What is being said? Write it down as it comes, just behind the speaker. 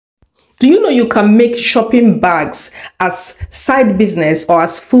Do you know you can make shopping bags as side business or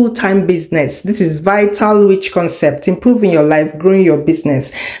as full-time business? This is Vital Rich Concept, improving your life, growing your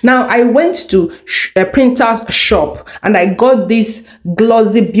business. Now, I went to a printer's shop and I got this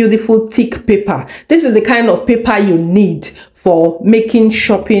glossy, beautiful, thick paper. This is the kind of paper you need for making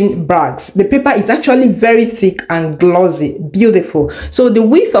shopping bags. The paper is actually very thick and glossy, beautiful. So the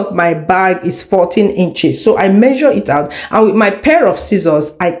width of my bag is 14 inches. So I measure it out, and with my pair of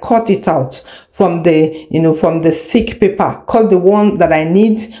scissors, I cut it out from the, from the thick paper. Cut the one that I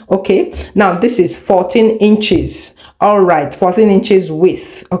need. Okay, now this is 14 inches. All right, 14 inches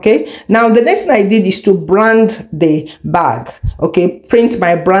width. Okay, now the next thing I did is to brand the bag. Okay, print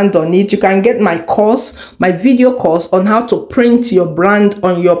my brand on it. You can get my course, my video course on how to print your brand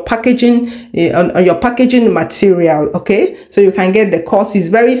on your packaging, on your packaging material. Okay, so you can get the course. It's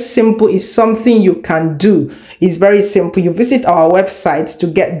very simple. It's something you can do. It's very simple. You visit our website to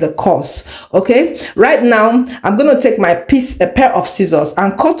get the course. Okay, right now I'm going to take my a pair of scissors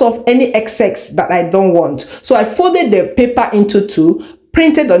and cut off any excess that I don't want. So I folded the paper into two,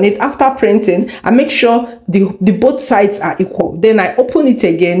 printed on it. After printing, I make sure the both sides are equal. Then I open it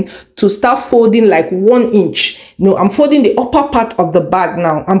again to start folding like 1 inch. I'm folding the upper part of the bag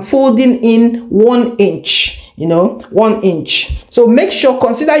now. I'm folding in 1 inch. 1 inch. So make sure,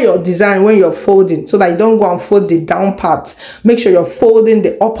 consider your design when you're folding, so that you don't go and fold the down part. Make sure you're folding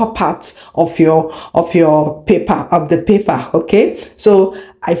the upper part of your paper. Okay, so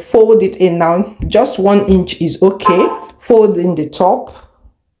I fold it in now. Just 1 inch is okay. Fold in the top.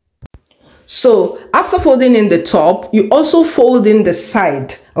 So after folding in the top, you also fold in the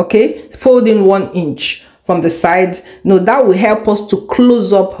side. Okay, fold in 1 inch from the side. That will help us to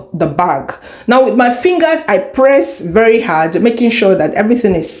close up the bag. Now with my fingers, I press very hard, making sure that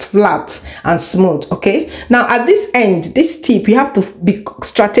everything is flat and smooth. Okay, now at this end, this tip, you have to be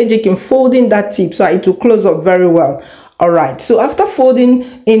strategic in folding that tip so it will close up very well. All right, so after folding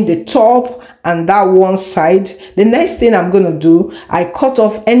in the top and that one side, the next thing I'm going to do, I cut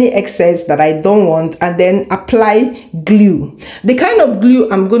off any excess that I don't want and then apply glue. The kind of glue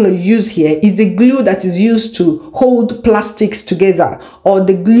I'm going to use here is the glue that is used to hold plastics together, or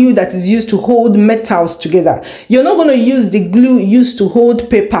the glue that is used to hold metals together. You're not going to use the glue used to hold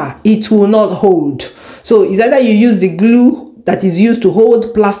paper. It will not hold. So it's either you use the glue that is used to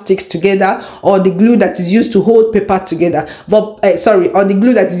hold plastics together, or the glue that is used to hold paper together, but or the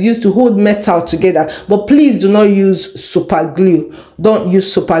glue that is used to hold metal together. But please do not use super glue. Don't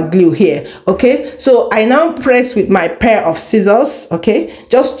use super glue here. Okay, so I now press with my pair of scissors, okay,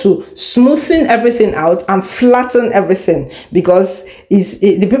 just to smoothen everything out and flatten everything, because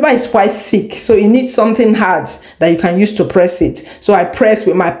the paper is quite thick, so you need something hard that you can use to press it. So I press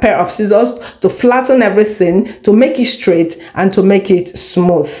with my pair of scissors to flatten everything, to make it straight and to make it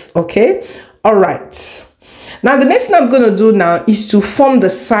smooth. Okay, all right. Now the next thing I'm going to do now is to form the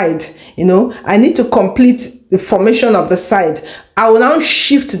side. I need to complete the formation of the side. I will now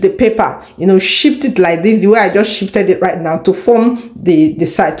shift the paper, shift it like this, the way I just shifted it right now, to form the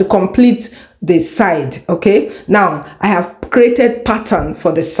side, to complete the side. Okay, now I have created pattern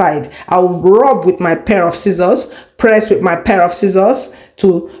for the side. I will rub with my pair of scissors, press with my pair of scissors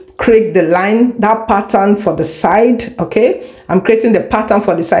to create the line, that pattern for the side. Okay, I'm creating the pattern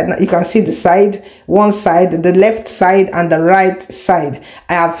for the side. Now you can see the side, one side, the left side and the right side.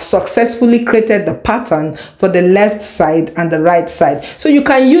 I have successfully created the pattern for the left side and the right side. So you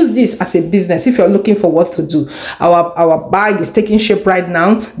can use this as a business if you're looking for what to do. Our bag is taking shape right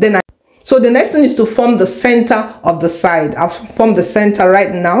now. So the next thing is to form the center of the side. I've formed the center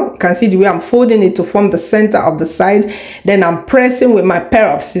right now. You can see the way I'm folding it to form the center of the side. Then I'm pressing with my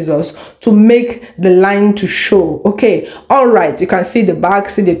pair of scissors to make the line to show. Okay, all right. You can see the back,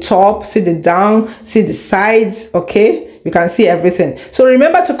 see the top, see the down, see the sides. Okay, you can see everything. So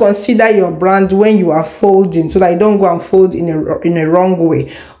remember to consider your brand when you are folding, so that you don't go and fold in a wrong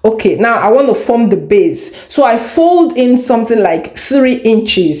way. Okay, now I want to form the base. So I fold in something like 3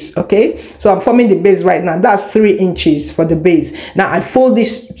 inches. Okay, so I'm forming the base right now. That's 3 inches for the base. Now I fold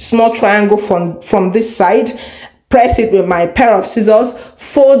this small triangle from this side, press it with my pair of scissors,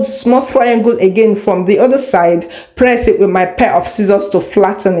 fold small triangle again from the other side, press it with my pair of scissors to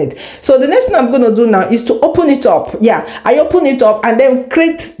flatten it. So the next thing I'm going to do now is to open it up. Yeah, I open it up and then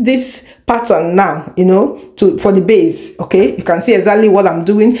create this pattern now, for the base. Okay, you can see exactly what I'm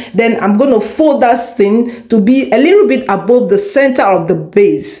doing. Then I'm going to fold that thing to be a little bit above the center of the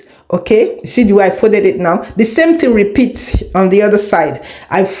base. Okay, you see the way I folded it now? The same thing repeats on the other side.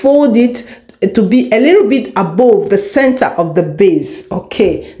 I fold it to be a little bit above the center of the base.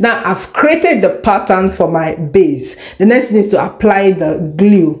 Okay, now I've created the pattern for my base. The next thing is to apply the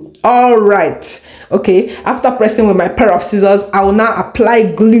glue. All right. Okay, after pressing with my pair of scissors, I will now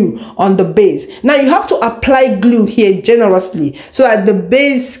apply glue on the base. Now you have to apply glue here generously so that the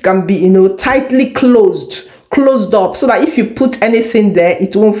base can be, you know, tightly closed up, so that if you put anything there,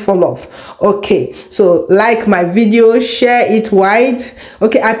 it won't fall off. Okay, so like my video, share it wide.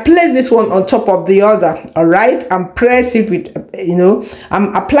 Okay, I place this one on top of the other. All right, and press it with, you know,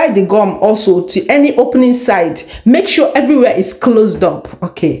 apply the gum also to any opening side. Make sure everywhere is closed up.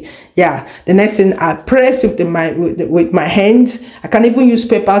 Okay, yeah, the next thing, I press it with my hands. I can even use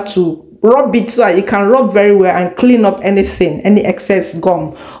paper to rub it so that you can rub very well and clean up anything, any excess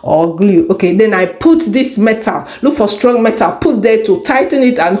gum or glue. Okay, then I put this metal, look for strong metal, put there to tighten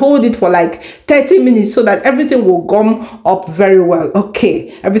it and hold it for like 30 minutes so that everything will gum up very well.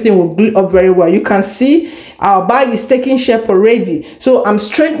 Okay, everything will glue up very well. You can see our bag is taking shape already. So I'm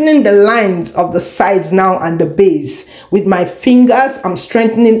strengthening the lines of the sides now and the base with my fingers. I'm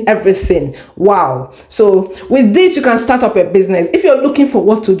strengthening everything. Wow. So with this, you can start up a business. If you're looking for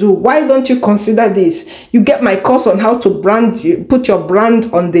what to do, why don't you consider this? You get my course on how to brand, you put your brand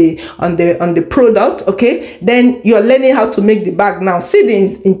on the product. Okay, then you're learning how to make the bag now. See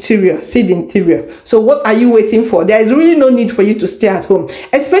the interior, see the interior. So what are you waiting for? There is really no need for you to stay at home,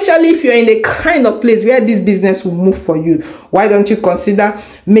 especially if you're in a kind of place where this business will move for you. Why don't you consider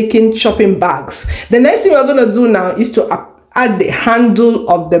making shopping bags? The next thing we're going to do now is to add the handle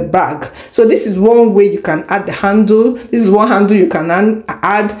of the bag. So this is one way you can add the handle. This is one handle you can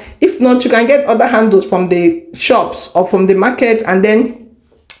add. If not, you can get other handles from the shops or from the market, and then,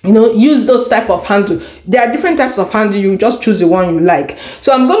 you know, use those type of handle. There are different types of handle. You just choose the one you like.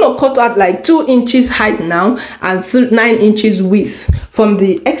 So I'm going to cut out like 2 inches height now and 9 inches width from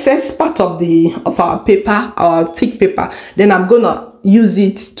the excess part of our paper, our thick paper. Then I'm going to use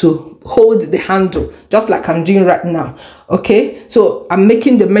it to hold the handle, just like I'm doing right now. Okay, so I'm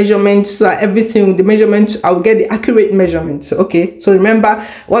making the measurements so that everything, the measurement, I will get the accurate measurements. Okay, so remember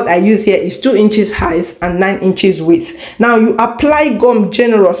what I use here is 2 inches height and 9 inches width. Now you apply gum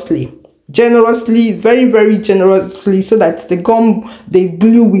generously, very, very generously, so that the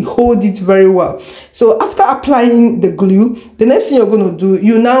glue will hold it very well. So after applying the glue, the next thing you're going to do,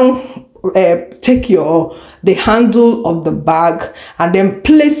 you now take the handle of the bag and then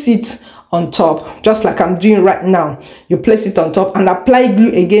place it on top, just like I'm doing right now. You place it on top and apply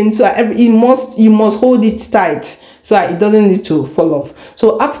glue again, so you must hold it tight so that it doesn't need to fall off.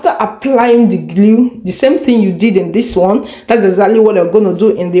 So after applying the glue, the same thing you did in this one, that's exactly what you're going to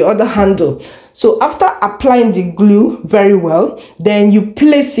do in the other handle. So after applying the glue very well, then you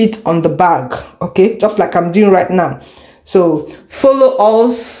place it on the bag. Okay, just like I'm doing right now. So follow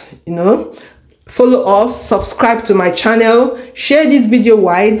us, you know, follow us, subscribe to my channel, share this video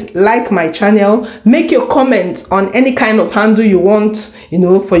wide, like my channel, make your comments on any kind of handle you want, you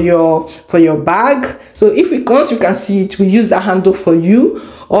know, for your bag. So once you can see it, we use the handle for you,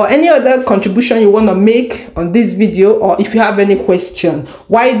 or any other contribution you want to make on this video, or if you have any question,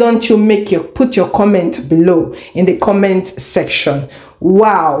 why don't you put your comment below in the comment section.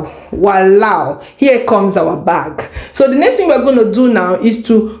 Wow, voila, here comes our bag. So the next thing we're going to do now is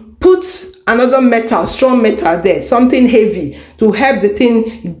to put another metal, strong metal there, something heavy to help the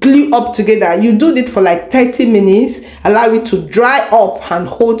thing glue up together. You do it for like 30 minutes, allow it to dry up and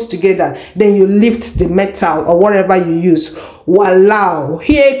hold together. Then you lift the metal or whatever you use. Voila,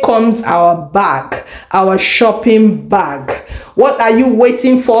 here comes our bag, our shopping bag. What are you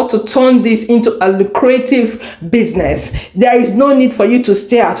waiting for to turn this into a lucrative business? There is no need for you to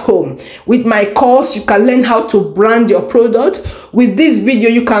stay at home. With my course, you can learn how to brand your product. With this video,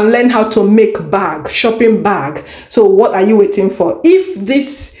 you can learn how to make bag, shopping bag. So what are you waiting for? If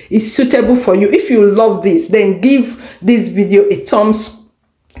this is suitable for you, if you love this, then give this video a thumbs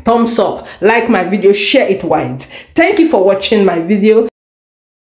up, like my video, share it wide. Thank you for watching my video.